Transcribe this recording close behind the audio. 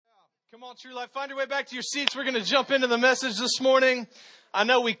Come on, True Life, find your way back to your seats. We're going to jump into the message this morning. I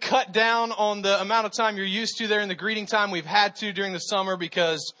know we cut down on the amount of time you're used to there in the greeting time. We've had to during the summer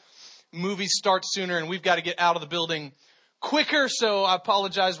because movies start sooner and we've got to get out of the building quicker. So I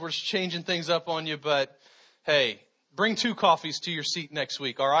apologize. We're changing things up on you. But hey, bring 2 coffees to your seat next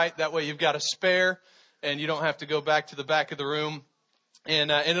week, all right? That way you've got a spare and you don't have to go back to the back of the room. And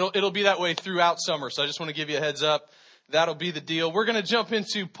it'll be that way throughout summer. So I just want to give you a heads up. That'll be the deal. We're going to jump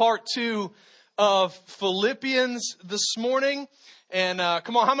into part 2 of Philippians this morning. And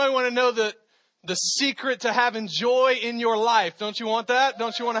come on, how many want to know the secret to having joy in your life? Don't you want that?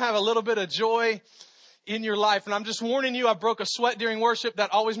 Don't you want to have a little bit of joy in your life? And I'm just warning you, I broke a sweat during worship.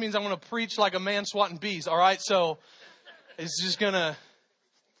 That always means I'm going to preach like a man swatting bees, all right? So it's just going to...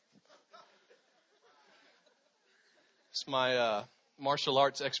 It's my martial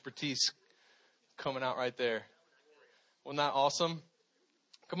arts expertise coming out right there. Wasn't that awesome?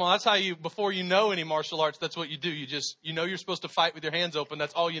 Come on, that's how you, before you know any martial arts, that's what you do. You know you're supposed to fight with your hands open.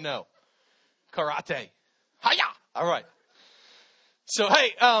 That's all you know. Karate. Hi-ya! All right. So,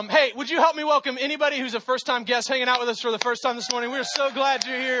 hey, would you help me welcome anybody who's a first-time guest hanging out with us for the first time this morning? We're so glad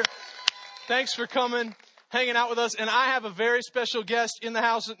you're here. Thanks for coming, hanging out with us. And I have a very special guest in the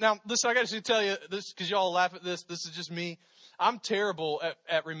house. Now, listen, I got to tell you this because y'all laugh at this. This is just me. I'm terrible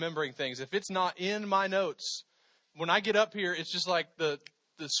at remembering things. If it's not in my notes, when I get up here, it's just like the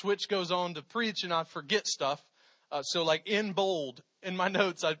switch goes on to preach and I forget stuff. So like in bold, in my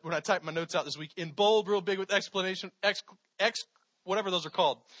notes, when I type my notes out this week, in bold, real big with explanation, whatever those are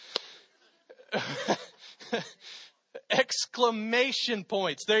called. Exclamation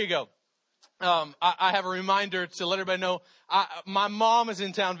points. There you go. I have a reminder to let everybody know my mom is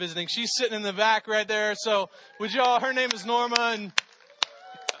in town visiting. She's sitting in the back right there. So would y'all, her name is Norma, and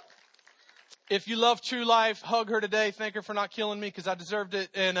if you love True Life, hug her today. Thank her for not killing me because I deserved it.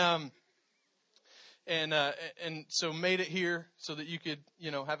 And so made it here so that you could,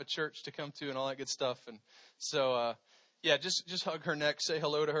 have a church to come to and all that good stuff. And so, just hug her neck, say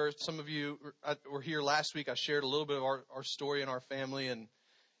hello to her. Some of you were here last week. I shared a little bit of our story in our family and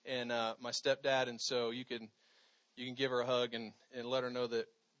my stepdad. And so you can give her a hug and let her know that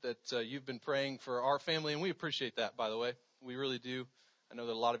you've been praying for our family. And we appreciate that, by the way. We really do. I know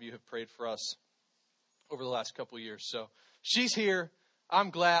that a lot of you have prayed for us over the last couple of years. So she's here. I'm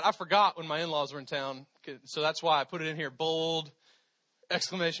glad. I forgot when my in-laws were in town. So that's why I put it in here. Bold,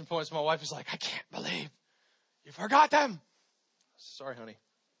 exclamation points. My wife is like, I can't believe you forgot them. Sorry, honey.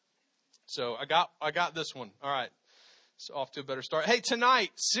 So I got this one. All right. So off to a better start. Hey,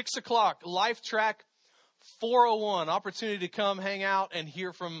 tonight, 6 o'clock, Life Track 401. Opportunity to come hang out and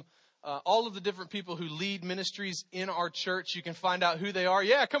hear from all of the different people who lead ministries in our church. You can find out who they are.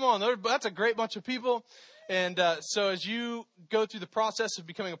 Yeah, come on. That's a great bunch of people. And so as you go through the process of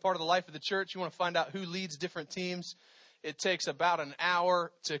becoming a part of the life of the church, you want to find out who leads different teams. It takes about an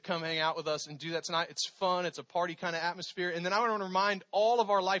hour to come hang out with us and do that tonight. It's fun. It's a party kind of atmosphere. And then I want to remind all of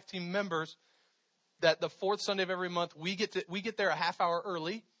our Life Team members that the 4th Sunday of every month, we get there a half hour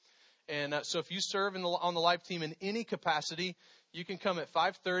early. And so if you serve on the Life Team in any capacity, you can come at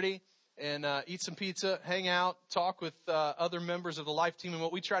 5:30 and eat some pizza, hang out, talk with other members of the Life Team. And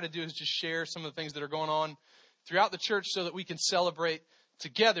what we try to do is just share some of the things that are going on throughout the church so that we can celebrate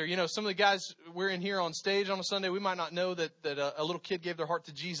together. Some of the guys we're in here on stage on a Sunday, we might not know that a little kid gave their heart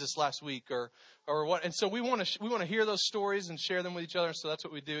to Jesus last week or what. And so we want to hear those stories and share them with each other. So that's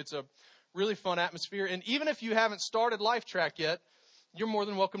what we do. It's a really fun atmosphere. And even if you haven't started Life Track yet, you're more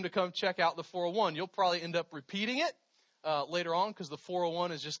than welcome to come check out the 401. You'll probably end up repeating it later on because the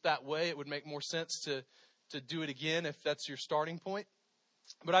 401 is just that way. It would make more sense to do it again if that's your starting point.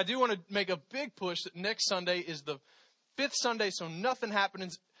 But I do want to make a big push that next Sunday is the 5th Sunday, so nothing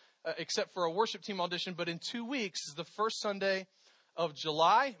happens except for a worship team audition. But in 2 weeks is the first Sunday of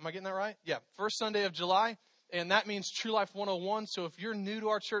July. Am I getting that right? Yeah, first Sunday of July. And that means True Life 101. So if you're new to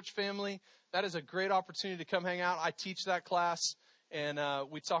our church family, that is a great opportunity to come hang out. I teach that class, and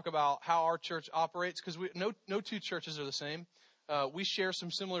we talk about how our church operates because no 2 churches are the same. We share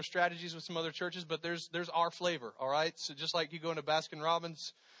some similar strategies with some other churches, but there's our flavor, all right? So just like you go into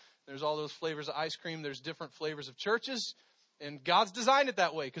Baskin-Robbins, there's all those flavors of ice cream. There's different flavors of churches, and God's designed it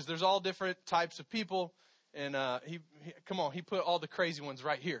that way because there's all different types of people. And he put all the crazy ones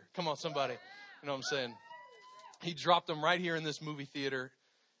right here. Come on, somebody. You know what I'm saying? He dropped them right here in this movie theater.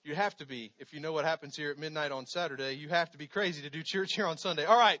 You have to be. If you know what happens here at midnight on Saturday, you have to be crazy to do church here on Sunday.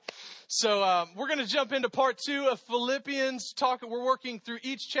 All right. So we're going to jump into part 2 of Philippians. We're working through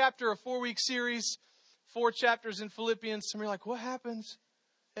each chapter, a 4-week series, 4 chapters in Philippians. Some of you are like, what happens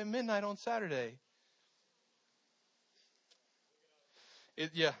at midnight on Saturday?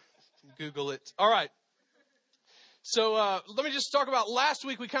 Google it. All right. So let me just talk about last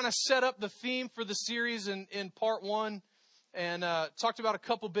week. We kind of set up the theme for the series in part one and talked about a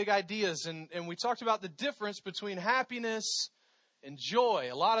couple big ideas. And we talked about the difference between happiness and joy.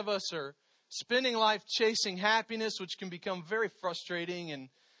 A lot of us are spending life chasing happiness, which can become very frustrating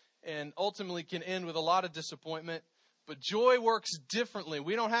and ultimately can end with a lot of disappointment. But joy works differently.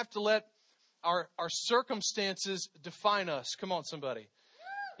 We don't have to let our circumstances define us. Come on, somebody.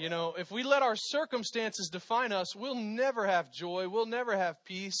 You know, if we let our circumstances define us, we'll never have joy. We'll never have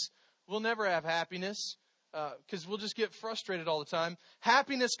peace. We'll never have happiness because we'll just get frustrated all the time.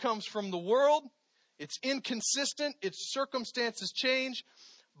 Happiness comes from the world. It's inconsistent. Its circumstances change.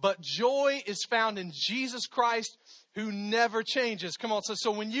 But joy is found in Jesus Christ, who never changes. Come on. So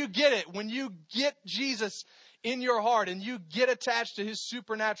when you get it, when you get Jesus in your heart and you get attached to his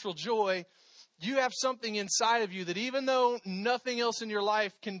supernatural joy, you have something inside of you that even though nothing else in your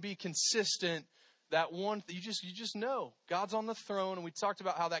life can be consistent, that one, you just know God's on the throne. And we talked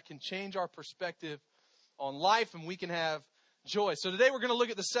about how that can change our perspective on life and we can have joy. So today we're going to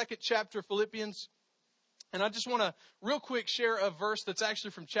look at the second chapter of Philippians. And I just want to real quick share a verse that's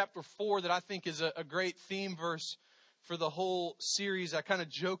actually from chapter 4 that I think is a great theme verse for the whole series. I kind of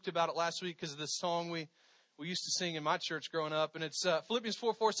joked about it last week because of this song we used to sing in my church growing up. And it's Philippians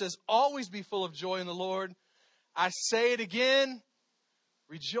 4:4 says, always be full of joy in the Lord. I say it again,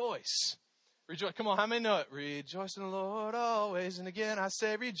 rejoice. Rejoice. Come on, how many know it? Rejoice in the Lord always. And again, I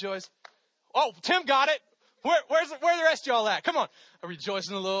say rejoice. Oh, Tim got it. Where the rest of y'all at? Come on. I rejoice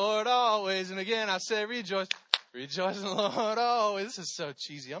in the Lord always. And again, I say rejoice. Rejoice in the Lord always. This is so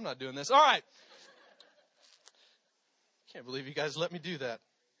cheesy. I'm not doing this. All right. Can't believe you guys let me do that.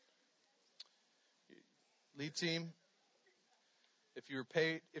 Lead team, if you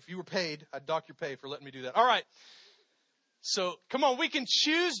were paid, I'd dock your pay for letting me do that. All right. So come on, we can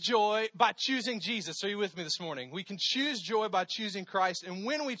choose joy by choosing Jesus. Are you with me this morning? We can choose joy by choosing Christ. And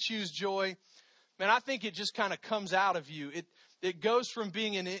when we choose joy, man, I think it just kind of comes out of you. It goes from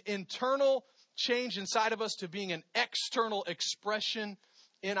being an internal change inside of us to being an external expression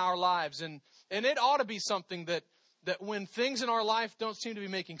in our lives. And it ought to be something that when things in our life don't seem to be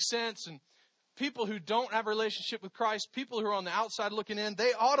making sense, and people who don't have a relationship with Christ, people who are on the outside looking in,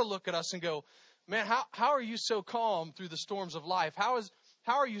 they ought to look at us and go, man, how are you so calm through the storms of life? How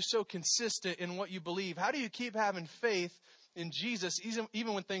are you so consistent in what you believe? How do you keep having faith in Jesus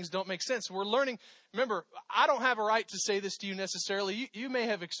even when things don't make sense? We're learning. Remember, I don't have a right to say this to you necessarily. You may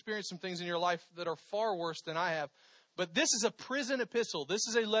have experienced some things in your life that are far worse than I have. But this is a prison epistle. This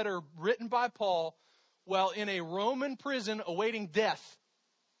is a letter written by Paul while in a Roman prison awaiting death.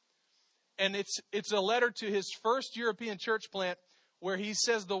 And it's a letter to his first European church plant where he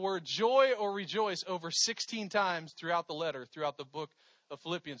says the word joy or rejoice over 16 times throughout the letter, throughout the book of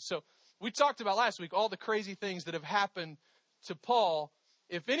Philippians. So we talked about last week all the crazy things that have happened to Paul.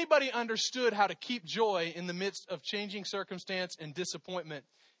 If anybody understood how to keep joy in the midst of changing circumstance and disappointment,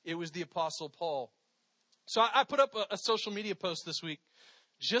 it was the Apostle Paul. So I put up a social media post this week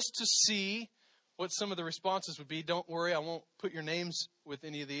just to see what some of the responses would be. Don't worry, I won't put your names with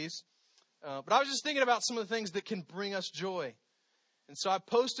any of these. But I was just thinking about some of the things that can bring us joy. And so I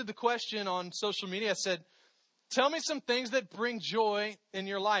posted the question on social media. I said, tell me some things that bring joy in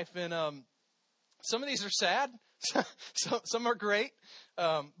your life. And some of these are sad. Some are great.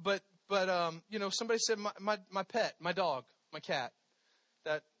 But somebody said my pet, my dog, my cat,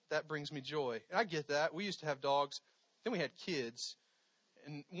 that brings me joy. And I get that. We used to have dogs. Then we had kids.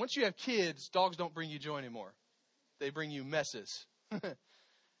 And once you have kids, dogs don't bring you joy anymore. They bring you messes.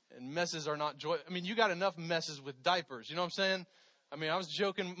 And messes are not joy. I mean, you got enough messes with diapers. You know what I'm saying? I mean, I was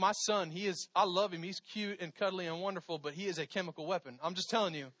joking. My son, I love him. He's cute and cuddly and wonderful, but he is a chemical weapon. I'm just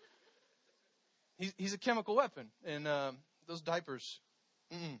telling you. He's a chemical weapon. And those diapers,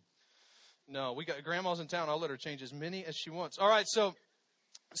 no, we got grandma's in town. I'll let her change as many as she wants. All right, so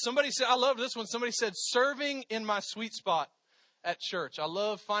somebody said, I love this one. Somebody said, serving in my sweet spot at church. I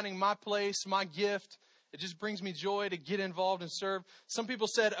love finding my place, my gift. It just brings me joy to get involved and serve. Some people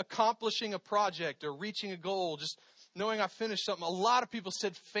said accomplishing a project or reaching a goal, just knowing I finished something. A lot of people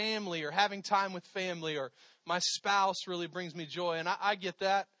said family or having time with family or my spouse really brings me joy. And I get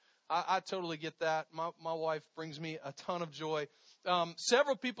that. I totally get that. My wife brings me a ton of joy.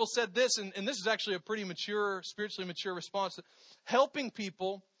 Several people said this, and this is actually a pretty mature, spiritually mature response. Helping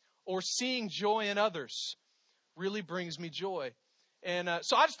people or seeing joy in others really brings me joy. And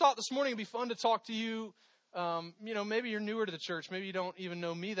so I just thought this morning it'd be fun to talk to you. Maybe you're newer to the church. Maybe you don't even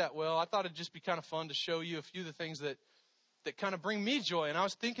know me that well. I thought it'd just be kind of fun to show you a few of the things that kind of bring me joy. And I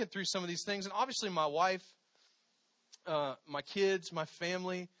was thinking through some of these things. And obviously my wife, my kids, my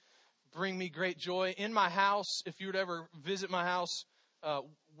family, bring me great joy. In my house, if you would ever visit my house,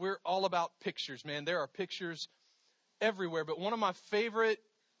 we're all about pictures, man. There are pictures everywhere. But one of my favorite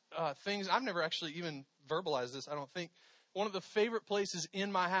things, I've never actually even verbalized this, I don't think. One of the favorite places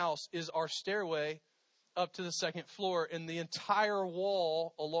in my house is our stairway up to the second floor. And the entire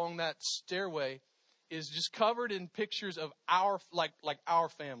wall along that stairway is just covered in pictures of our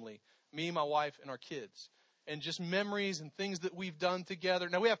family, me, my wife, and our kids. And just memories and things that we've done together.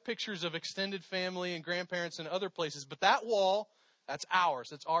 Now, we have pictures of extended family and grandparents and other places. But that wall, that's ours.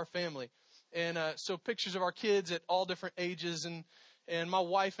 That's our family. And so pictures of our kids at all different ages. And my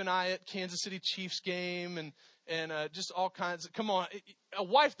wife and I at Kansas City Chiefs game. And just all kinds of, come on. A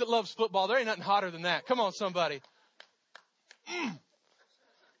wife that loves football, there ain't nothing hotter than that. Come on, somebody.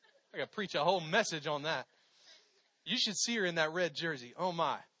 I got to preach a whole message on that. You should see her in that red jersey. Oh,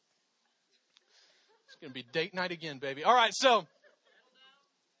 my. It's going to be date night again, baby. All right, so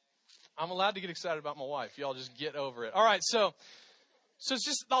I'm allowed to get excited about my wife. Y'all just get over it. All right, so it's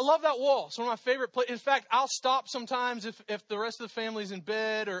just, I love that wall. It's one of my favorite places. In fact, I'll stop sometimes if the rest of the family's in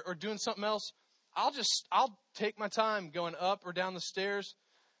bed or doing something else. I'll take my time going up or down the stairs,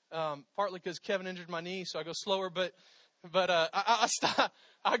 partly because Kevin injured my knee, so I go slower. But I stop.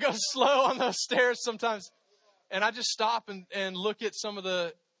 I go slow on those stairs sometimes, and I just stop and look at some of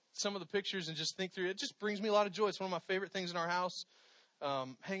the pictures and just think through it. It just brings me a lot of joy. It's one of my favorite things in our house.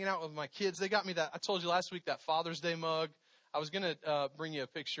 Hanging out with my kids. They got me that. I told you last week that Father's Day mug. I was gonna bring you a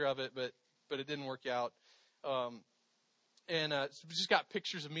picture of it, but it didn't work out. And it's just got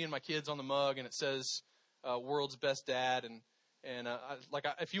pictures of me and my kids on the mug, and it says "World's Best Dad." And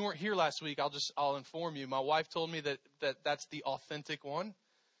if you weren't here last week, I'll inform you. My wife told me that's the authentic one,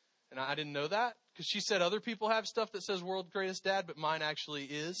 and I didn't know that because she said other people have stuff that says "World's Greatest Dad," but mine actually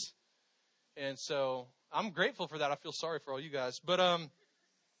is. And so I'm grateful for that. I feel sorry for all you guys, but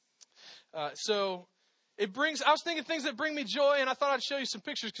so it brings. I was thinking things that bring me joy, and I thought I'd show you some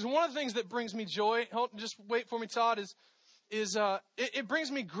pictures because one of the things that brings me joy. Just wait for me, Todd. It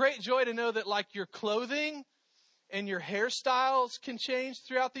brings me great joy to know that like your clothing and your hairstyles can change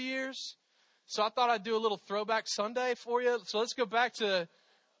throughout the years. So I thought I'd do a little throwback Sunday for you. So let's go back to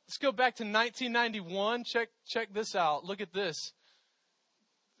 1991. Check this out. Look at this.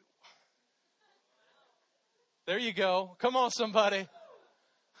 There you go. Come on, somebody.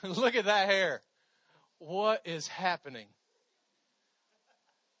 Look at that hair. What is happening?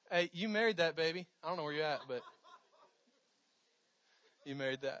 Hey, you married that baby. I don't know where you're at, but you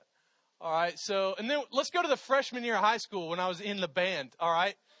married that. All right. So, and then let's go to the freshman year of high school when I was in the band. All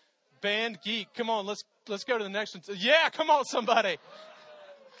right. Band geek. Come on. Let's go to the next one. Yeah. Come on, somebody.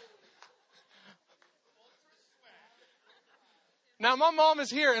 Now, my mom is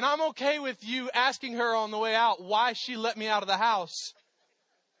here, and I'm okay with you asking her on the way out why she let me out of the house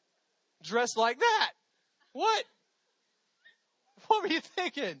dressed like that. What? What were you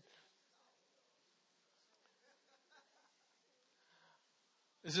thinking?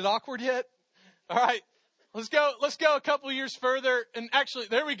 Is it awkward yet? All right. Let's go a couple years further. And actually,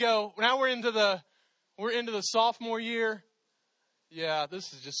 there we go. Now we're into the sophomore year. Yeah,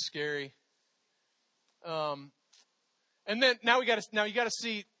 this is just scary. And then now you got to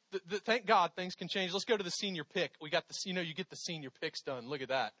see. Thank God things can change. Let's go to the senior pick. We got this. You get the senior picks done. Look at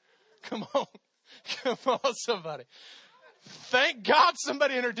that. Come on, somebody. Thank God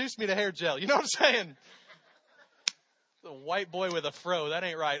somebody introduced me to hair gel. You know what I'm saying? The white boy with a fro. That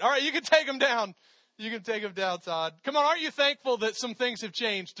ain't right. All right, you can take him down. You can take him down, Todd. Come on, aren't you thankful that some things have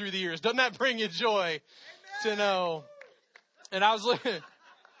changed through the years? Doesn't that bring you joy to know? And I was looking.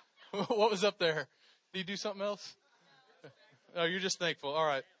 What was up there? Did you do something else? Oh, you're just thankful. All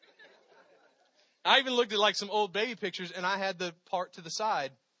right. I even looked at like some old baby pictures, and I had the part to the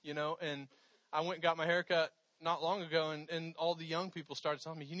side, and I went and got my haircut not long ago, and all the young people started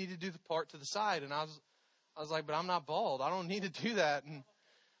telling me, you need to do the part to the side. And I was like, but I'm not bald. I don't need to do that. And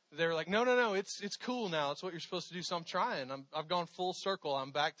they were like, no, it's cool now. It's what you're supposed to do. So I'm trying. I've gone full circle.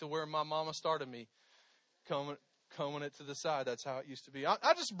 I'm back to where my mama started me, combing it to the side. That's how it used to be.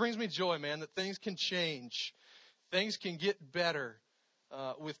 It just brings me joy, man, that things can change. Things can get better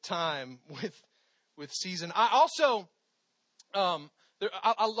with time, with season. I also,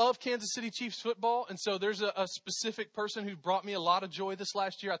 I love Kansas City Chiefs football. And so there's a specific person who brought me a lot of joy this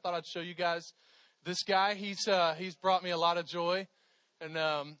last year. I thought I'd show you guys this guy. He's brought me a lot of joy. And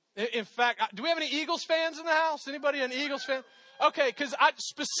in fact, do we have any Eagles fans in the house? Anybody an Eagles fan? Okay, because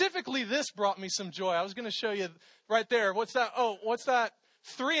specifically this brought me some joy. I was going to show you right there. What's that? Oh, what's that?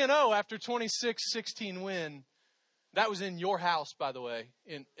 3-0 after 26-16 win. That was in your house, by the way,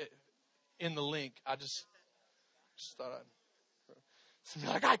 in the link. I just thought I'd. And be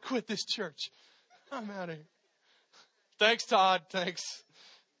like, I quit this church. I'm out of here. Thanks, Todd. Thanks.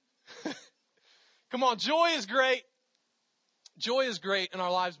 Come on. Joy is great. Joy is great in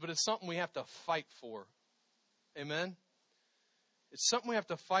our lives, but it's something we have to fight for. Amen? It's something we have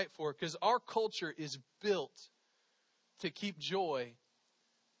to fight for because our culture is built to keep joy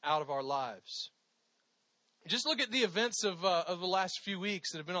out of our lives. Just look at the events of the last few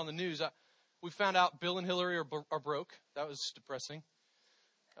weeks that have been on the news. We found out Bill and Hillary are broke. That was depressing.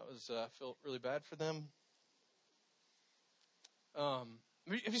 That was I feel really bad for them.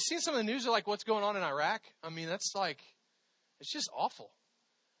 Have you seen some of the news of like what's going on in Iraq? I mean, that's like, it's just awful.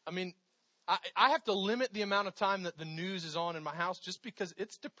 I mean, I have to limit the amount of time that the news is on in my house just because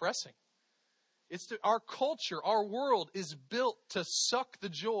it's depressing. Our culture, our world is built to suck the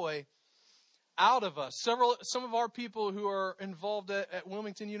joy out of us. Some of our people who are involved at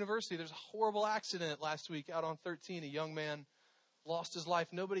Wilmington University, there's a horrible accident last week out on 13. A young man lost his life.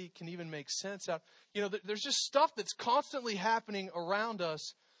 Nobody can even make sense out. There's just stuff that's constantly happening around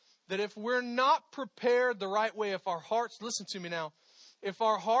us that if we're not prepared the right way, if our hearts, listen to me now, if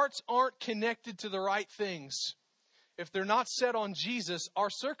our hearts aren't connected to the right things, if they're not set on Jesus, our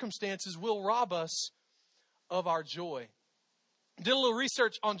circumstances will rob us of our joy. Did a little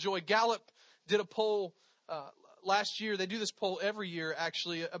research on joy. Gallup did a poll last year. They do this poll every year,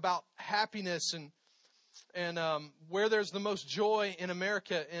 actually, about happiness and where there's the most joy in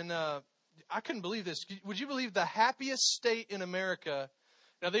America. And I couldn't believe this. Would you believe the happiest state in America?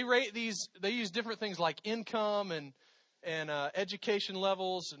 Now, they rate these, they use different things like income and education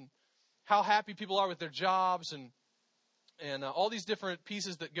levels and how happy people are with their jobs and all these different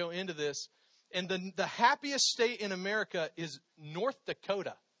pieces that go into this. And the happiest state in America is North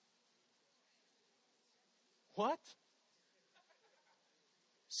Dakota. What?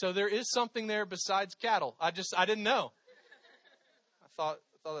 So there is something there besides cattle. I didn't know. I thought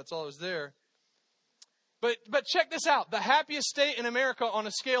that's all that was there. But check this out. The happiest state in America on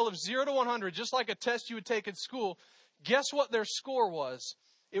a scale of 0 to 100, just like a test you would take at school, guess what their score was?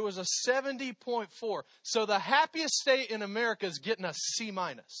 It was a 70.4. So the happiest state in America is getting a C-.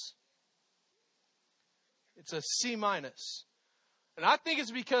 It's a C-. And I think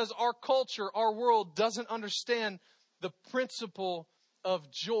it's because our culture, our world doesn't understand the principle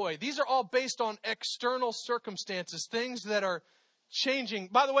of joy. These are all based on external circumstances, things that are changing.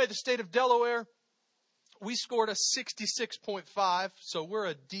 By the way, the state of Delaware, we scored a 66.5, so we're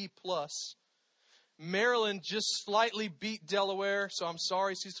a D+. Maryland just slightly beat Delaware, so I'm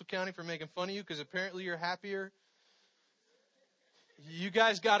sorry, Cecil County, for making fun of you, because apparently you're happier. You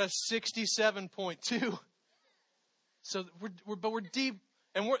guys got a 67.2. So we're deep,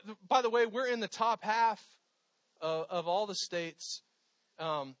 and by the way, we're in the top half of all the states.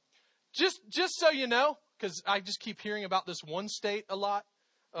 Just so you know, because I just keep hearing about this one state a lot.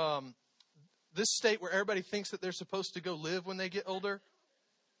 This state where everybody thinks that they're supposed to go live when they get older.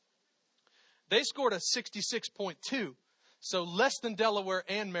 They scored a 66.2, so less than Delaware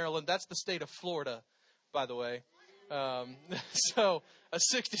and Maryland. That's the state of Florida, by the way. So a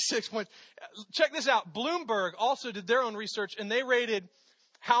 66 point. Check this out. Bloomberg also did their own research, and they rated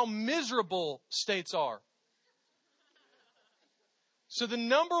how miserable states are. So the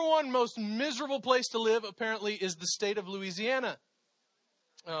number one most miserable place to live, apparently, is the state of Louisiana.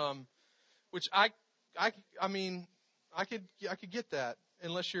 Which I mean, I could get that.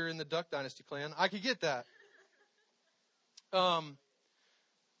 Unless you're in the Duck Dynasty clan. I could get that. I'm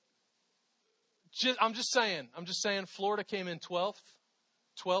just saying, Florida came in 12th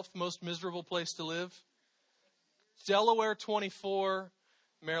most miserable place to live. Delaware 24,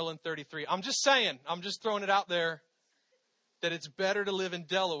 Maryland 33. I'm just saying, I'm just throwing it out there that it's better to live in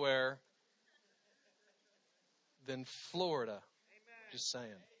Delaware than Florida. Just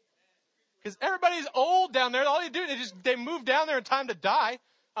saying. Because everybody's old down there. All you do is they move down there in time to die.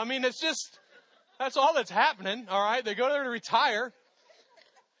 I mean, that's all that's happening. All right. They go there to retire.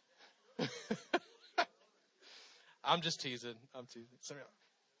 I'm just teasing.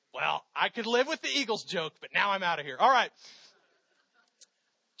 Well, I could live with the Eagles joke, but now I'm out of here. All right.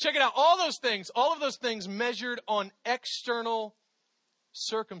 Check it out. All of those things measured on external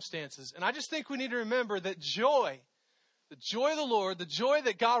circumstances. And I just think we need to remember that joy, the joy of the Lord, the joy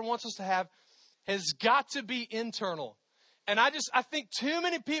that God wants us to have, has got to be internal. And I think too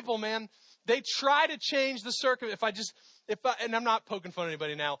many people, man, they try to change the circumstance. And I'm not poking fun at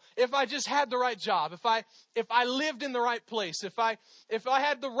anybody now. If I just had the right job, if I lived in the right place, if I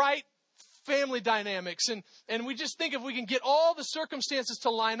had the right family dynamics, and we just think if we can get all the circumstances to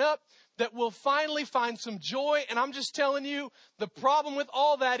line up, that we'll finally find some joy. And I'm just telling you, the problem with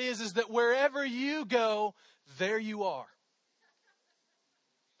all that is that wherever you go, there you are.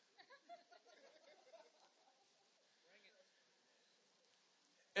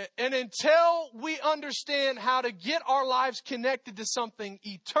 And until we understand how to get our lives connected to something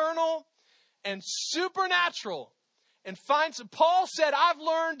eternal and supernatural, and Paul said, I've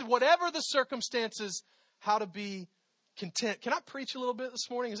learned, whatever the circumstances, how to be content. Can I preach a little bit this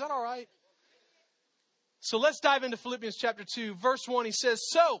morning? Is that all right? So let's dive into Philippians chapter 2, verse 1. He says,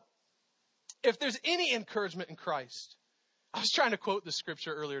 so, if there's any encouragement in Christ. I was trying to quote the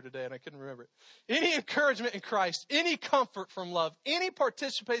scripture earlier today and I couldn't remember it. Any encouragement in Christ, any comfort from love, any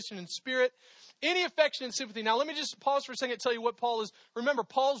participation in spirit, any affection and sympathy. Now let me just pause for a second and tell you what Paul is. Remember,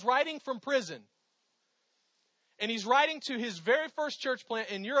 Paul's writing from prison. And he's writing to his very first church plant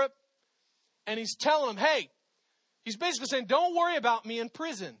in Europe. And he's telling them, hey, he's basically saying, don't worry about me in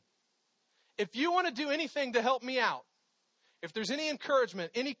prison. If you want to do anything to help me out, if there's any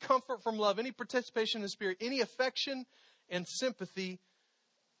encouragement, any comfort from love, any participation in the spirit, any affection and sympathy,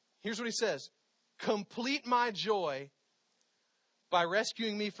 here's what he says. Complete my joy by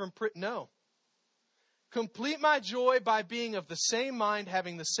rescuing me from prison. No. Complete my joy by being of the same mind,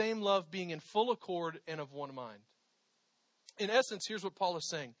 having the same love, being in full accord and of one mind. In essence, here's what Paul is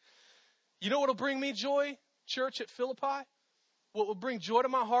saying. You know what will bring me joy, church at Philippi? What will bring joy to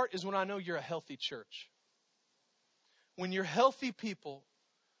my heart is when I know you're a healthy church. When you're healthy people,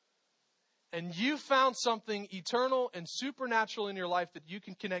 and you found something eternal and supernatural in your life that you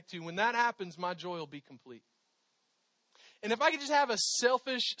can connect to, when that happens, my joy will be complete. And if I could just have a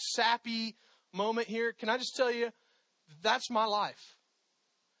selfish, sappy moment here, can I just tell you, that's my life.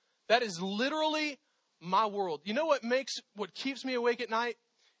 That is literally my world. You know what keeps me awake at night?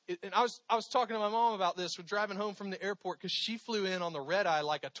 And I was talking to my mom about this. We're driving home from the airport because she flew in on the red eye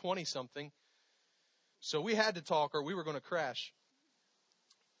like a 20-something. So we had to talk or we were going to crash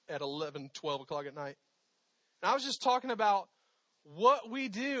at 11, 12 o'clock at night. And I was just talking about what we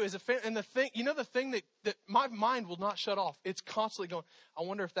do as a family. And the thing that my mind will not shut off. It's constantly going, I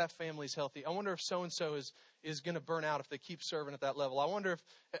wonder if that family's healthy. I wonder if so-and-so is going to burn out if they keep serving at that level. I wonder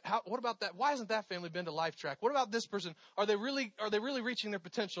what about that? Why hasn't that family been to Life Track? What about this person? Are they really reaching their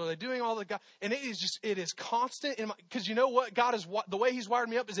potential? Are they doing all the God? And it is constant because you know what? The way he's wired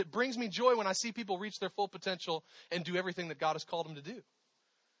me up is it brings me joy when I see people reach their full potential and do everything that God has called them to do.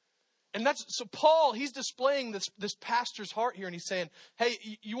 And so Paul, he's displaying this pastor's heart here, and he's saying, hey,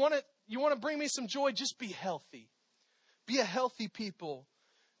 you want to bring me some joy? Just be healthy. Be a healthy people.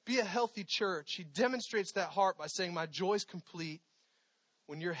 Be a healthy church. He demonstrates that heart by saying, my joy's complete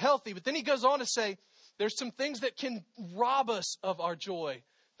when you're healthy. But then he goes on to say, there's some things that can rob us of our joy.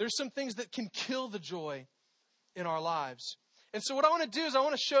 There's some things that can kill the joy in our lives. And so what I want to do is I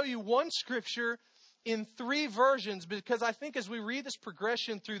want to show you one scripture in three versions, because I think as we read this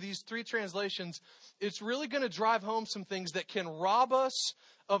progression through these three translations, it's really going to drive home some things that can rob us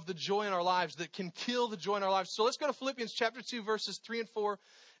of the joy in our lives, that can kill the joy in our lives. So let's go to Philippians chapter 2, verses 3 and 4.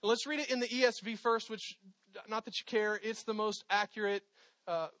 And let's read it in the ESV first, which, not that you care, it's the most accurate,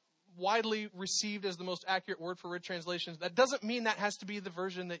 widely received as the most accurate word for word translations. That doesn't mean that has to be the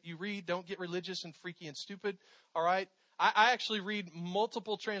version that you read. Don't get religious and freaky and stupid, all right? I actually read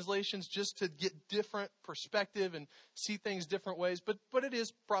multiple translations just to get different perspective and see things different ways. But it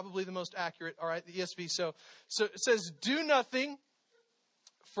is probably the most accurate, all right, the ESV. So it says, do nothing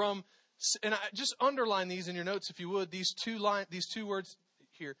from, and I just underline these in your notes if you would, these two words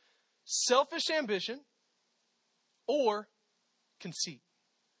here, selfish ambition or conceit.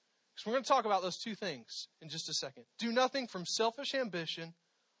 So we're going to talk about those two things in just a second. Do nothing from selfish ambition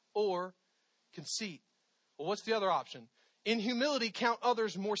or conceit. Well, what's the other option? In humility, count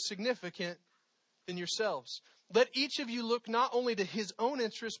others more significant than yourselves. Let each of you look not only to his own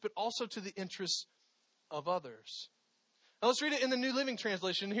interests, but also to the interests of others. Now let's read it in the New Living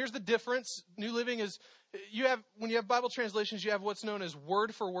Translation. Here's the difference. New Living is, when you have Bible translations, you have what's known as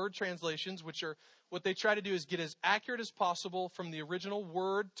word-for-word translations, which are what they try to do is get as accurate as possible from the original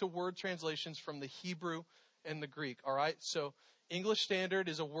word-to-word translations from the Hebrew and the Greek. All right, so English Standard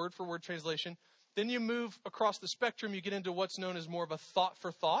is a word-for-word translation. Then you move across the spectrum, you get into what's known as more of a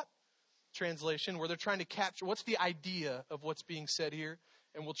thought-for-thought translation, where they're trying to capture what's the idea of what's being said here,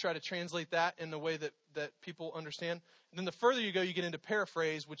 and we'll try to translate that in the way that people understand. And then the further you go, you get into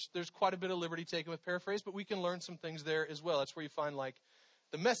paraphrase, which there's quite a bit of liberty taken with paraphrase, but we can learn some things there as well. That's where you find like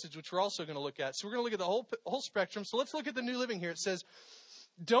the Message, which we're also going to look at. So we're going to look at the whole spectrum. So let's look at the New Living here. It says,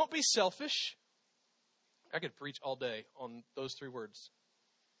 don't be selfish. I could preach all day on those three words.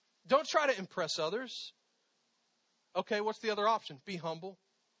 Don't try to impress others. Okay, what's the other option? Be humble.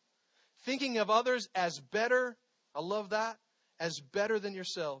 Thinking of others as better, I love that, as better than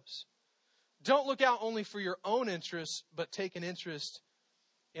yourselves. Don't look out only for your own interests, but take an interest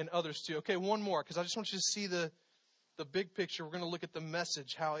in others too. Okay, one more, because I just want you to see the big picture. We're going to look at the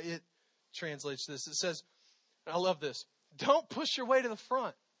message, how it translates this. It says, and I love this, don't push your way to the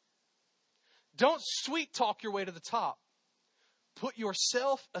front. Don't sweet talk your way to the top. Put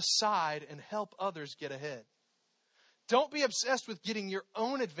yourself aside and help others get ahead. Don't be obsessed with getting your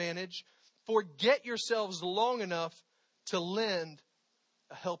own advantage. Forget yourselves long enough to lend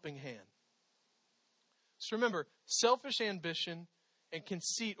a helping hand. So remember, selfish ambition and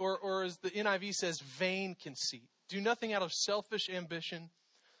conceit, or as the NIV says, vain conceit. Do nothing out of selfish ambition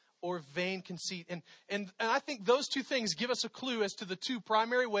or vain conceit. And I think those two things give us a clue as to the two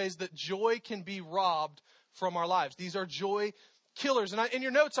primary ways that joy can be robbed from our lives. These are joy killers. And in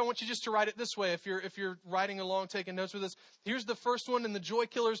your notes, I want you just to write it this way. If you're writing along, taking notes with us, here's the first one in the joy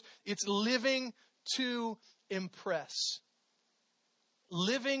killers. It's living to impress.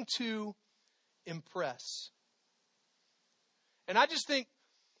 Living to impress. And I just think,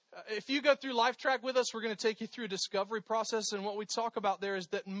 if you go through Life Track with us, we're going to take you through a discovery process. And what we talk about there is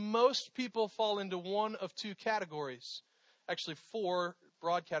that most people fall into one of two categories. Actually, four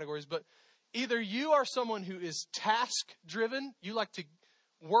broad categories. But either you are someone who is task-driven. You like to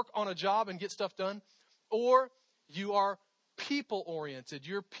work on a job and get stuff done. Or you are people-oriented.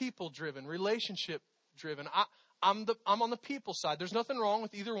 You're people-driven, relationship-driven. I'm on the people side. There's nothing wrong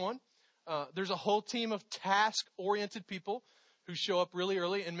with either one. There's a whole team of task-oriented people who show up really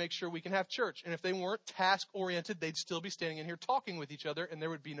early and make sure we can have church. And if they weren't task-oriented, they'd still be standing in here talking with each other, and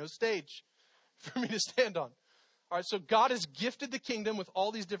there would be no stage for me to stand on. All right, so God has gifted the kingdom with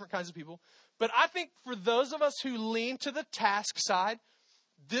all these different kinds of people. But I think for those of us who lean to the task side,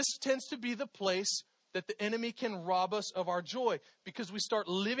 this tends to be the place that the enemy can rob us of our joy, because we start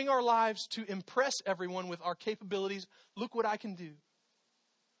living our lives to impress everyone with our capabilities. Look what I can do.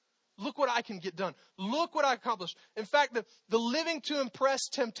 Look what I can get done. Look what I accomplished. In fact, the living to impress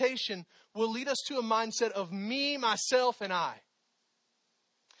temptation will lead us to a mindset of me, myself, and I.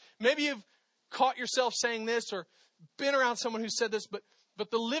 Maybe you've caught yourself saying this or been around someone who said this, but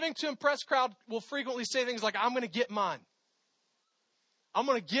the living to impress crowd will frequently say things like, I'm going to get mine. I'm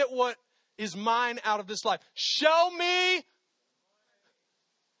going to get what is mine out of this life. Show me.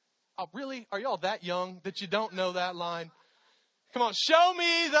 Oh, really? Are y'all that young that you don't know that line? Come on, show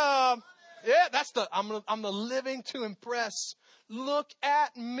me I'm the living to impress. Look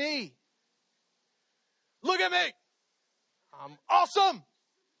at me. Look at me. I'm awesome.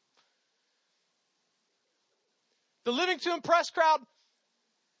 The living to impress crowd,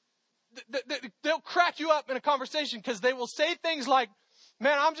 they'll crack you up in a conversation because they will say things like,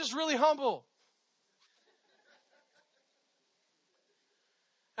 man, I'm just really humble.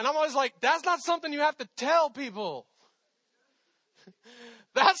 And I'm always like, that's not something you have to tell people.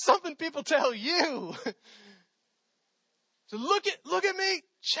 That's something people tell you. So look at me.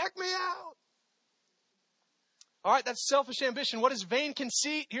 Check me out. All right, that's selfish ambition. What is vain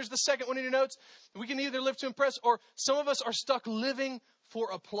conceit? Here's the second one in your notes. We can either live to impress, or some of us are stuck living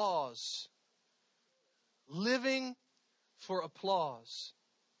for applause. Living for applause.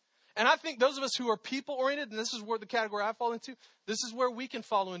 And I think those of us who are people-oriented, and this is where the category I fall into, this is where we can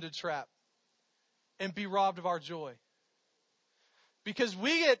fall into a trap and be robbed of our joy. Because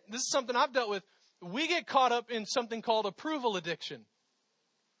this is something I've dealt with, we get caught up in something called approval addiction.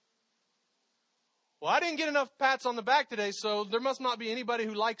 Well, I didn't get enough pats on the back today, so there must not be anybody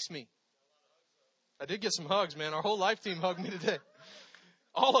who likes me. I did get some hugs, man. Our whole life team hugged me today.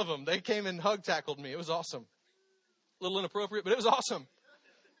 All of them. They came and tackled me. It was awesome. A little inappropriate, but it was awesome.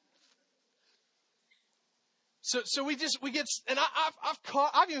 So we get, and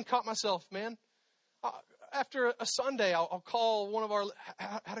I've even caught myself, man. After a Sunday, I'll call one of our,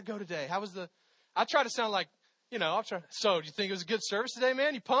 how'd it go today? I try to sound like, so do you think it was a good service today,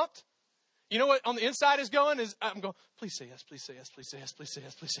 man? You pumped? You know what on the inside is going is, I'm going, please say yes, please say yes, please say yes, please say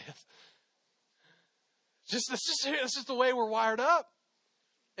yes, please say yes. That's just the way we're wired up.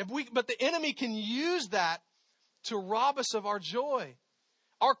 But the enemy can use that to rob us of our joy.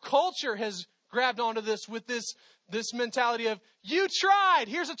 Our culture has grabbed onto this with this mentality of, you tried,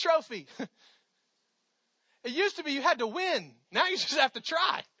 here's a trophy. It used to be you had to win. Now you just have to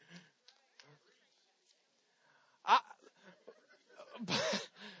try.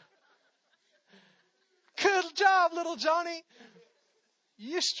 Good job, little Johnny.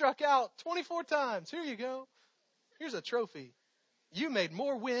 You struck out 24 times. Here you go. Here's a trophy. You made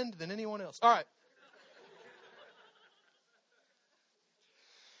more wind than anyone else. All right.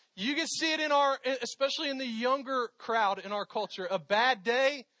 You can see it especially in the younger crowd in our culture. A bad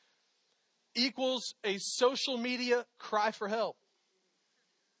day equals a social media cry for help.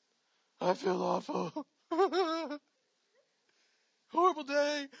 I feel awful. Horrible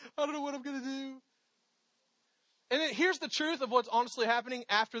day. I don't know what I'm going to do. And here's the truth of what's honestly happening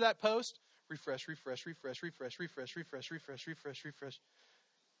after that post. Refresh.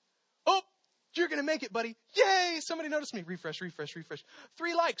 Oh, you're going to make it, buddy. Yay, somebody noticed me. Refresh.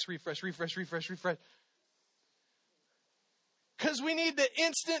 3 likes. Refresh. Because we need the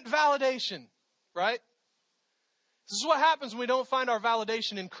instant validation, right? This is what happens when we don't find our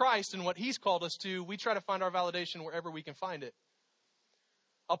validation in Christ and what he's called us to. We try to find our validation wherever we can find it.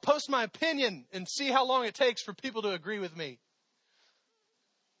 I'll post my opinion and see how long it takes for people to agree with me.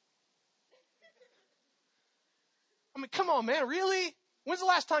 I mean, come on, man, really? When's the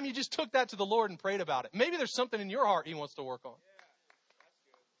last time you just took that to the Lord and prayed about it? Maybe there's something in your heart he wants to work on.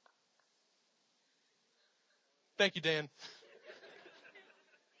 Thank you, Dan.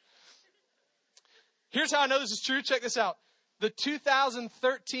 Here's how I know this is true. Check this out. The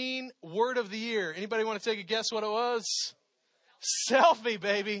 2013 word of the year. Anybody want to take a guess what it was? Selfie,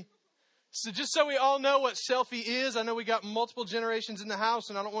 baby. So just so we all know what selfie is, I know we got multiple generations in the house,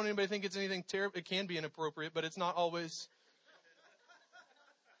 and I don't want anybody to think it's anything terrible. It can be inappropriate, but it's not always.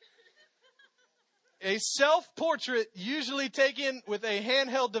 A self-portrait usually taken with a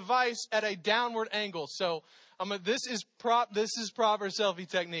handheld device at a downward angle. So this is proper selfie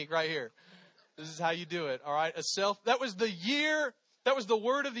technique right here. This is how you do it, all right? That was the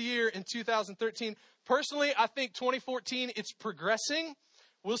word of the year in 2013. Personally, I think 2014, it's progressing.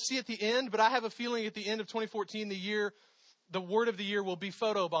 We'll see at the end, but I have a feeling at the end of 2014, the word of the year will be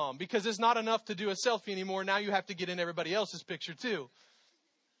photobomb, because it's not enough to do a selfie anymore. Now you have to get in everybody else's picture too.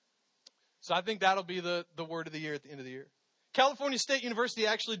 So I think that'll be the word of the year at the end of the year. California State University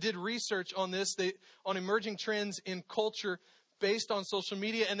actually did research on this, on emerging trends in culture based on social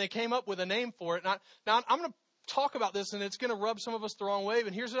media, and they came up with a name for it. Now I'm going to talk about this, and it's going to rub some of us the wrong way,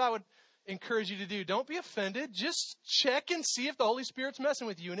 but here's what I would encourage you to do. Don't be offended. Just check and see if the Holy Spirit's messing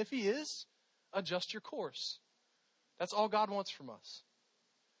with you. And if he is, adjust your course. That's all God wants from us.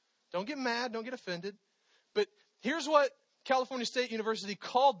 Don't get mad. Don't get offended. But here's what California State University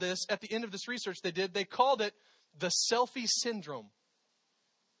called this at the end of this research they did. They called it the selfie syndrome.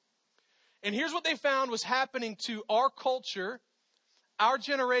 And here's what they found was happening to our culture, our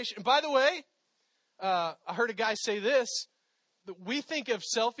generation. By the way, I heard a guy say this. We think of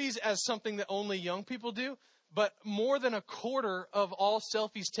selfies as something that only young people do, but more than a quarter of all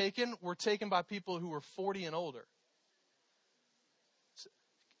selfies taken were taken by people who were 40 and older.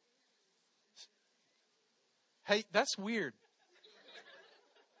 Hey, that's weird.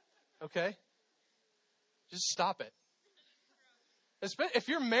 Okay? Just stop it. If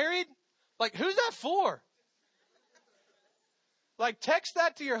you're married, like, who's that for? Like, text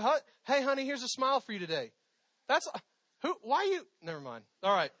that to your husband. Hey, honey, here's a smile for you today. Why you? Never mind.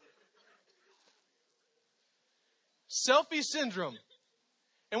 All right. Selfie syndrome.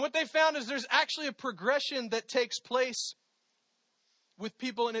 And what they found is there's actually a progression that takes place with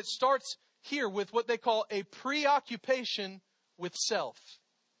people, and it starts here with what they call a preoccupation with self.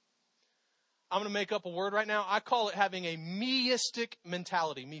 I'm going to make up a word right now. I call it having a meistic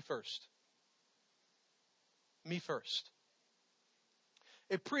mentality. Me first. Me first.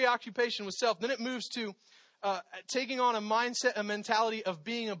 A preoccupation with self. Then it moves to taking on a mindset, a mentality of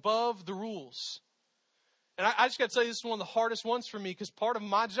being above the rules. And I just got to tell you, this is one of the hardest ones for me, because part of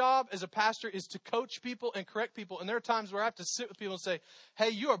my job as a pastor is to coach people and correct people. And there are times where I have to sit with people and say, hey,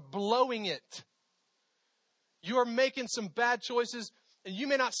 you are blowing it. You are making some bad choices, and you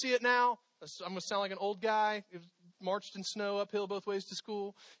may not see it now. I'm going to sound like an old guy who marched in snow uphill both ways to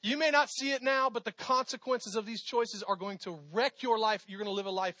school. You may not see it now, but the consequences of these choices are going to wreck your life. You're going to live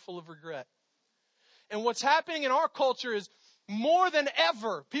a life full of regret. And what's happening in our culture is more than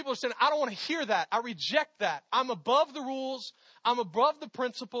ever, people are saying, I don't want to hear that. I reject that. I'm above the rules. I'm above the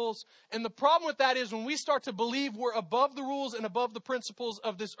principles. And the problem with that is when we start to believe we're above the rules and above the principles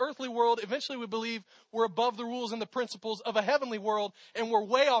of this earthly world, eventually we believe we're above the rules and the principles of a heavenly world, and we're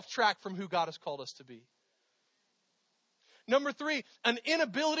way off track from who God has called us to be. Number 3, an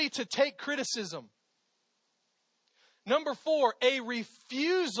inability to take criticism. Number 4, a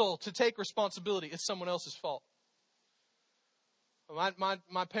refusal to take responsibility. It's someone else's fault.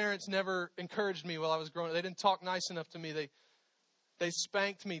 My parents never encouraged me while I was growing up. They didn't talk nice enough to me. They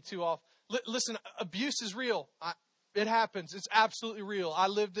spanked me too often. Listen, abuse is real. It happens. It's absolutely real. I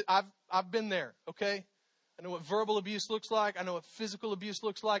lived it. I've been there. Okay. I know what verbal abuse looks like. I know what physical abuse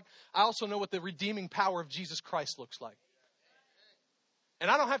looks like. I also know what the redeeming power of Jesus Christ looks like. And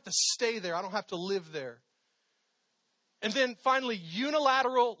I don't have to stay there. I don't have to live there. And then finally,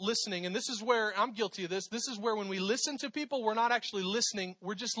 unilateral listening. And this is where I'm guilty of this. This is where when we listen to people, we're not actually listening.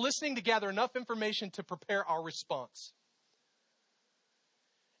 We're just listening to gather enough information to prepare our response.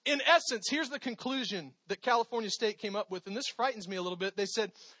 in essence, here's the conclusion that California State came up with, and this frightens me a little bit. They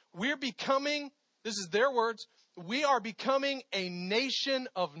said, we're becoming, this is their words, we are becoming a nation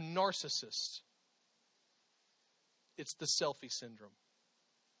of narcissists. It's the selfie syndrome.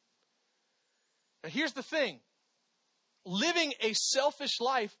 Now, here's the thing. Living a selfish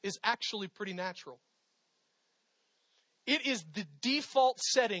life is actually pretty natural. It is the default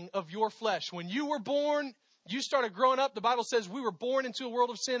setting of your flesh. When you were born, you started growing up, the Bible says we were born into a world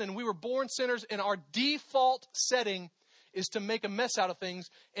of sin and we were born sinners, and our default setting is to make a mess out of things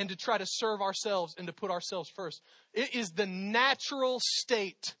and to try to serve ourselves and to put ourselves first. It is the natural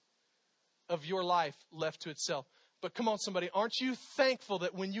state of your life left to itself. But come on, somebody, aren't you thankful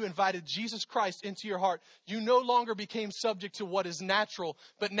that when you invited Jesus Christ into your heart, you no longer became subject to what is natural,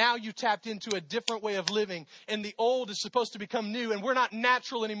 but now you tapped into a different way of living, and the old is supposed to become new, and we're not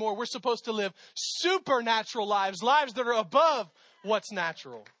natural anymore. We're supposed to live supernatural lives, lives that are above what's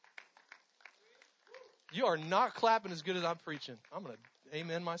natural. You are not clapping as good as I'm preaching. I'm going to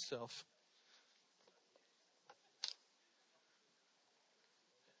amen myself.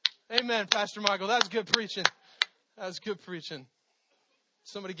 Amen, Pastor Michael. That was good preaching. That was good preaching.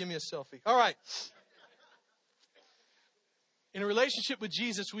 Somebody give me a selfie. All right. In a relationship with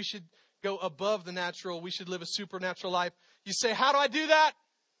Jesus, we should go above the natural. We should live a supernatural life. You say, how do I do that?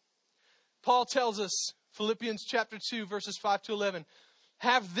 Paul tells us, Philippians chapter 2, verses 5 to 11.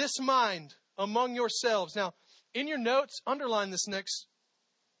 Have this mind among yourselves. Now, in your notes, underline this next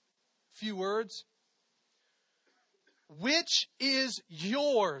few words. Which is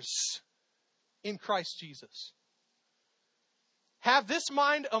yours in Christ Jesus. Have this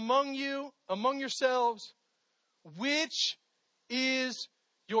mind among you, among yourselves, which is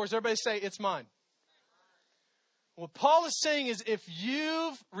yours. Everybody say, it's mine. What Paul is saying is, if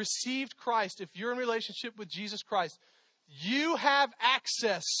you've received Christ, if you're in relationship with Jesus Christ, you have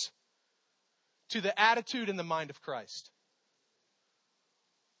access to the attitude and the mind of Christ.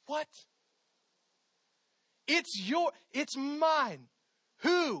 What? It's mine.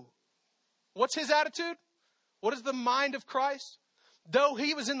 Who? What's his attitude? What is the mind of Christ? Though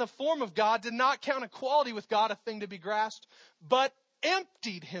he was in the form of God, did not count equality with God a thing to be grasped, but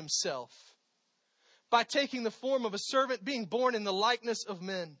emptied himself by taking the form of a servant, being born in the likeness of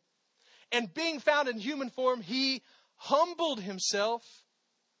men. And being found in human form, he humbled himself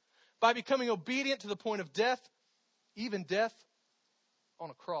by becoming obedient to the point of death, even death on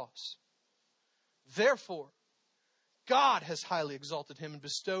a cross. Therefore, God has highly exalted him and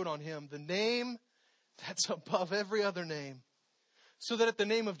bestowed on him the name that's above every other name, so that at the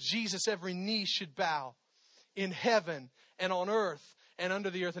name of Jesus every knee should bow in heaven and on earth and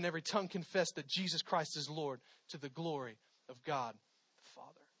under the earth, and every tongue confess that Jesus Christ is Lord, to the glory of God the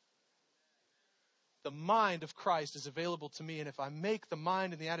Father. The mind of Christ is available to me, and if I make the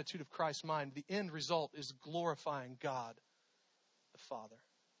mind and the attitude of Christ mine, the end result is glorifying God the Father.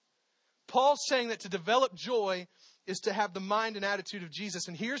 Paul's saying that to develop joy is to have the mind and attitude of Jesus.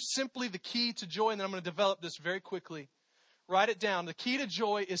 And here's simply the key to joy, and then I'm going to develop this very quickly. Write it down. The key to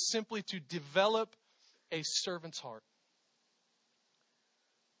joy is simply to develop a servant's heart.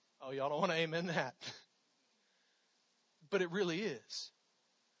 Oh, y'all don't want to amen that. But it really is.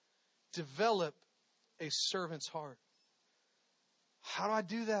 Develop a servant's heart. How do I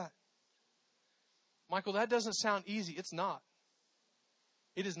do that? Michael, that doesn't sound easy. It's not.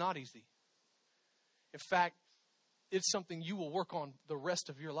 It is not easy. In fact, it's something you will work on the rest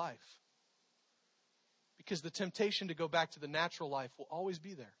of your life. Because the temptation to go back to the natural life will always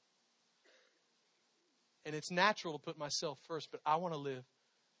be there. And it's natural to put myself first, but I want to live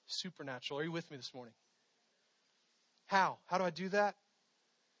supernatural. Are you with me this morning? How? How do I do that?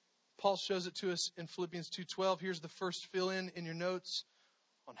 Paul shows it to us in Philippians 2:12. Here's the first fill-in your notes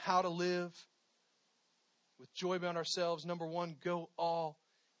on how to live with joy beyond ourselves. Number one, go all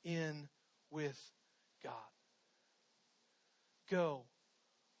in with God. Go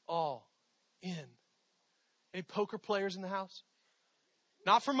all in. Any poker players in the house?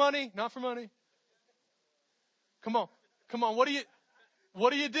 Not for money. Not for money. Come on. Come on. What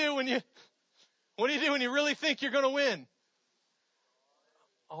do you do when you really think you're going to win?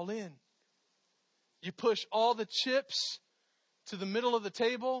 All in. You push all the chips to the middle of the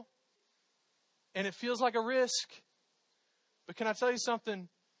table, and it feels like a risk. But can I tell you something?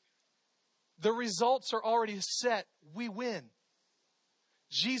 The results are already set. We win.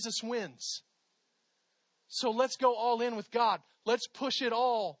 Jesus wins. So let's go all in with God. Let's push it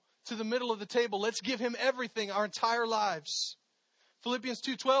all to the middle of the table. Let's give him everything, our entire lives. Philippians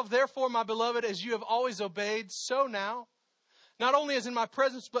 2:12, therefore, my beloved, as you have always obeyed, so now, not only as in my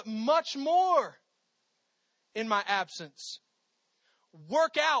presence, but much more in my absence,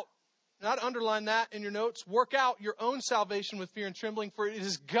 Work out. Not underline that in your notes. Work out your own salvation with fear and trembling, for it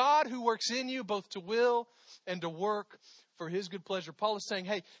is God who works in you both to will and to work for his good pleasure. Paul is saying,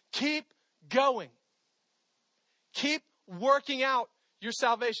 hey, keep going. Keep working out your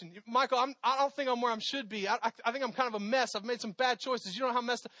salvation. Michael, I don't think I'm where I should be. I think I'm kind of a mess. I've made some bad choices. You know how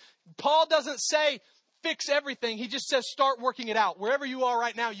messed up. Paul doesn't say fix everything. He just says start working it out. Wherever you are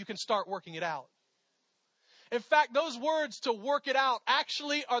right now, you can start working it out. In fact, those words to work it out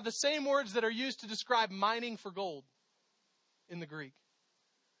actually are the same words that are used to describe mining for gold in the Greek.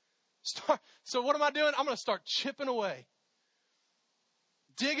 So what am I doing? I'm going to start chipping away,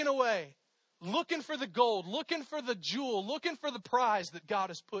 digging away, looking for the gold, looking for the jewel, looking for the prize that God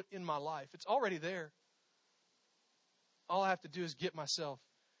has put in my life. It's already there. All I have to do is get myself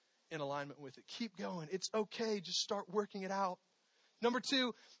in alignment with it. Keep going. It's okay. Just start working it out. Number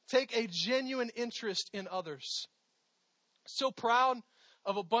 2, take a genuine interest in others. So proud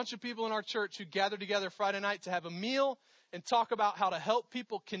of a bunch of people in our church who gather together Friday night to have a meal and talk about how to help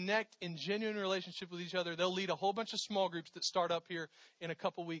people connect in genuine relationship with each other. They'll lead a whole bunch of small groups that start up here in a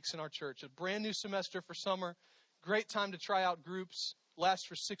couple weeks in our church. A brand new semester for summer. Great time to try out groups. Lasts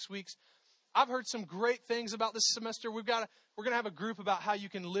for 6 weeks. I've heard some great things about this semester. We're going to have a group about how you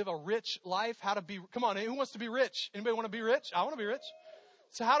can live a rich life. How to be, come on, who wants to be rich? Anybody want to be rich? I want to be rich.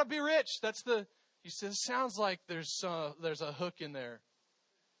 So how to be rich. You said, sounds like there's a hook in there.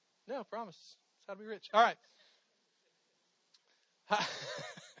 No, promise. It's how to be rich. All right. I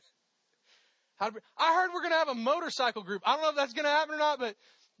heard we're going to have a motorcycle group. I don't know if that's going to happen or not, but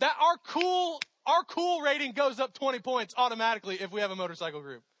that our cool rating goes up 20 points automatically if we have a motorcycle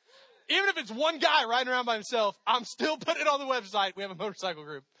group. Even if it's one guy riding around by himself, I'm still putting it on the website. We have a motorcycle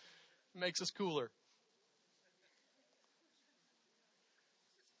group. It makes us cooler.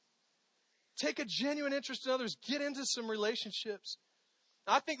 Take a genuine interest in others. Get into some relationships.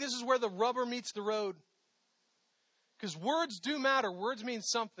 I think this is where the rubber meets the road. Because words do matter. Words mean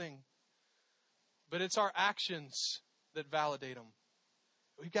something. But it's our actions that validate them.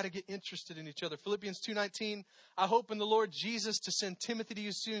 We've got to get interested in each other. Philippians 2:19, I hope in the Lord Jesus to send Timothy to you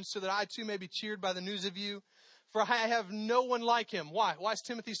soon so that I too may be cheered by the news of you. For I have no one like him. Why? Why is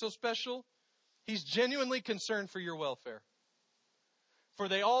Timothy so special? He's genuinely concerned for your welfare. For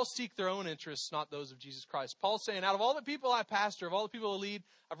they all seek their own interests, not those of Jesus Christ. Paul's saying, out of all the people I pastor, of all the people I lead,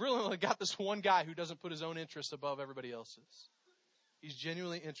 I've really only got this one guy who doesn't put his own interests above everybody else's. He's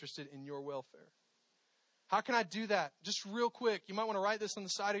genuinely interested in your welfare. How can I do that? Just real quick, you might want to write this on the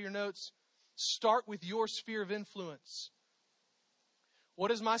side of your notes. Start with your sphere of influence.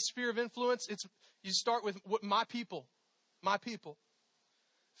 What is my sphere of influence? You start with my people. My people.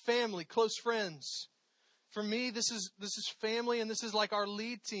 Family, close friends. For me, this is family, and this is like our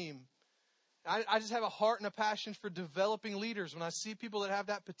lead team. I just have a heart and a passion for developing leaders. When I see people that have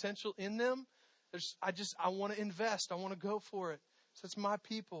that potential in them, I want to invest. I want to go for it. So it's my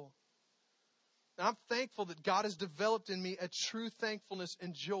people. And I'm thankful that God has developed in me a true thankfulness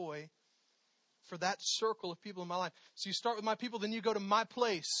and joy for that circle of people in my life. So you start with my people, then you go to my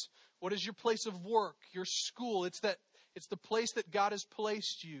place. What is your place of work? Your school. It's the place that God has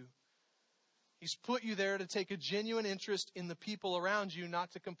placed you. He's put you there to take a genuine interest in the people around you,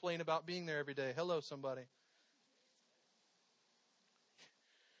 not to complain about being there every day. Hello, somebody.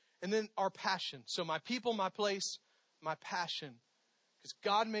 And then our passion. So my people, my place, my passion. Because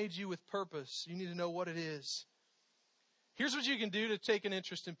God made you with purpose. You need to know what it is. Here's what you can do to take an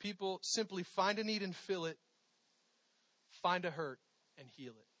interest in people. Simply find a need and fill it. Find a hurt and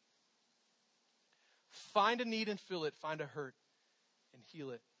heal it. Find a need and fill it. Find a hurt and heal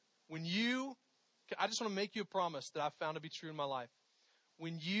it. I just want to make you a promise that I've found to be true in my life.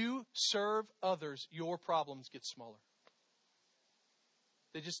 When you serve others, your problems get smaller.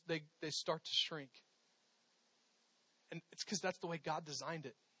 They start to shrink. And it's because that's the way God designed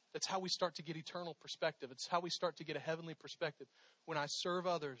it. That's how we start to get eternal perspective. It's how we start to get a heavenly perspective. When I serve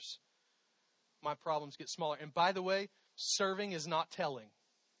others, my problems get smaller. And by the way, serving is not telling.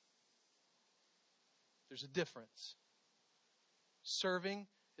 There's a difference. Serving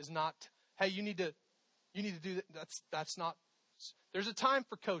is not, hey, you need to do that. That's not. There's a time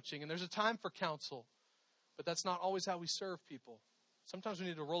for coaching and there's a time for counsel, but that's not always how we serve people. Sometimes we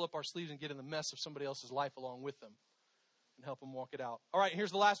need to roll up our sleeves and get in the mess of somebody else's life along with them and help them walk it out. All right,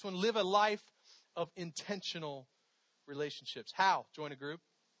 here's the last one. Live a life of intentional relationships. How? Join a group.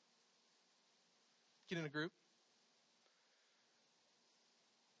 Get in a group.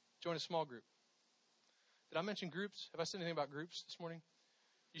 Join a small group. Did I mention groups? Have I said anything about groups this morning?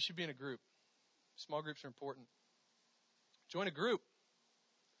 You should be in a group. Small groups are important. Join a group.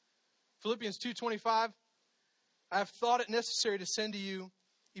 Philippians 2:25. I have thought it necessary to send to you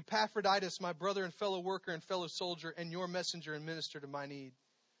Epaphroditus, my brother and fellow worker and fellow soldier, and your messenger and minister to my need.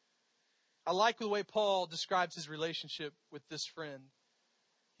 I like the way Paul describes his relationship with this friend.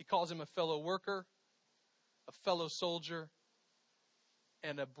 He calls him a fellow worker, a fellow soldier,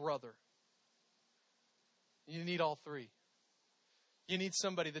 and a brother. You need all three. You need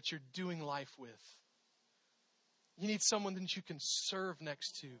somebody that you're doing life with. You need someone that you can serve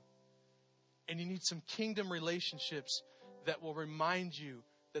next to. And you need some kingdom relationships that will remind you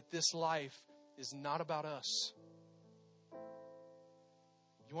that this life is not about us.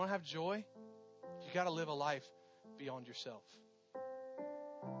 You want to have joy? You got to live a life beyond yourself.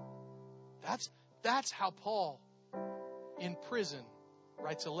 That's how Paul, in prison,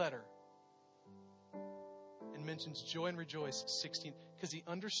 writes a letter and mentions joy and rejoice 16, because he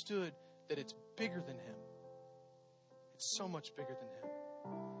understood that it's bigger than him. It's so much bigger than him.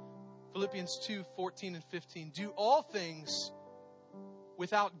 Philippians 2:14 and 15. Do all things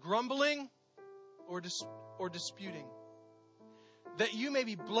without grumbling or disputing, that you may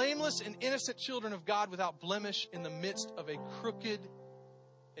be blameless and innocent children of God without blemish in the midst of a crooked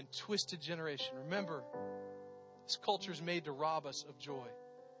and twisted generation. Remember, this culture is made to rob us of joy,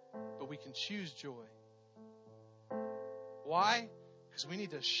 but we can choose joy. Why? Because we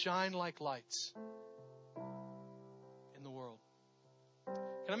need to shine like lights in the world.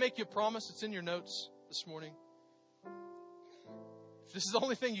 Can I make you a promise? It's in your notes this morning. If this is the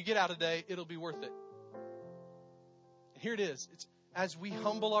only thing you get out of today, it'll be worth it. And here it is. It's as we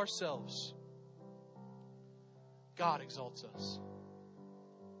humble ourselves, God exalts us.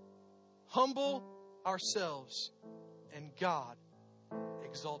 Humble ourselves, and God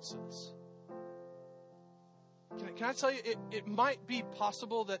exalts us. Can I tell you, it might be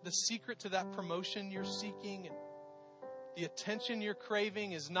possible that the secret to that promotion you're seeking and the attention you're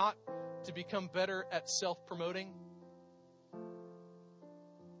craving is not to become better at self-promoting.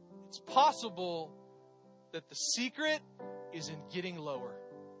 It's possible that the secret is in getting lower,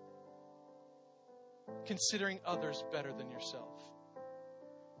 considering others better than yourself.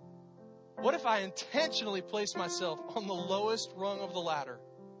 What if I intentionally place myself on the lowest rung of the ladder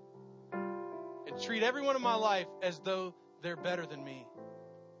and treat everyone in my life as though they're better than me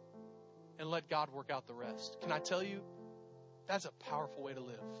and let God work out the rest? Can I tell you, that's a powerful way to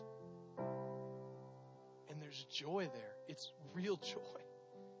live. And there's joy there. It's real joy.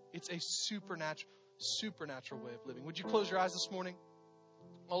 It's a supernatural way of living. Would you close your eyes this morning?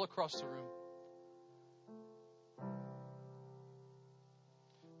 All across the room.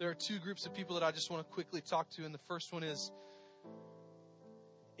 There are two groups of people that I just want to quickly talk to. And the first one is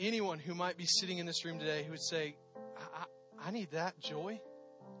anyone who might be sitting in this room today who would say, I need that joy.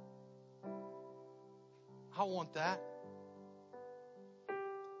 I want that.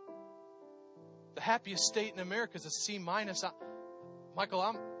 The happiest state in America is a C-. Michael,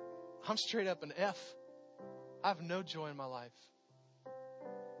 I'm straight up an F. I have no joy in my life.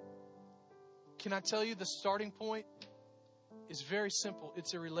 Can I tell you the starting point is very simple.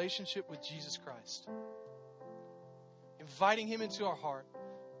 It's a relationship with Jesus Christ. Inviting Him into our heart.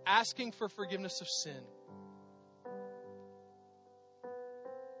 Asking for forgiveness of sin.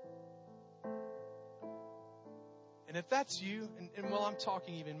 And if that's you, and while I'm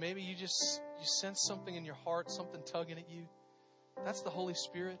talking even, maybe you sense something in your heart, something tugging at you. That's the Holy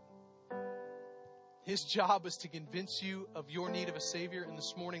Spirit. His job is to convince you of your need of a Savior, and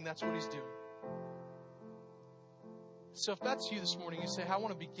this morning that's what He's doing. So if that's you this morning, you say, I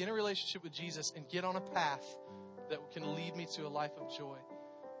want to begin a relationship with Jesus and get on a path that can lead me to a life of joy.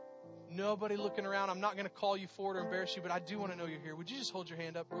 Nobody looking around. I'm not going to call you forward or embarrass you, but I do want to know you're here. Would you just hold your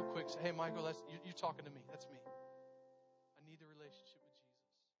hand up real quick? Say, hey, Michael, you're talking to me. That's me.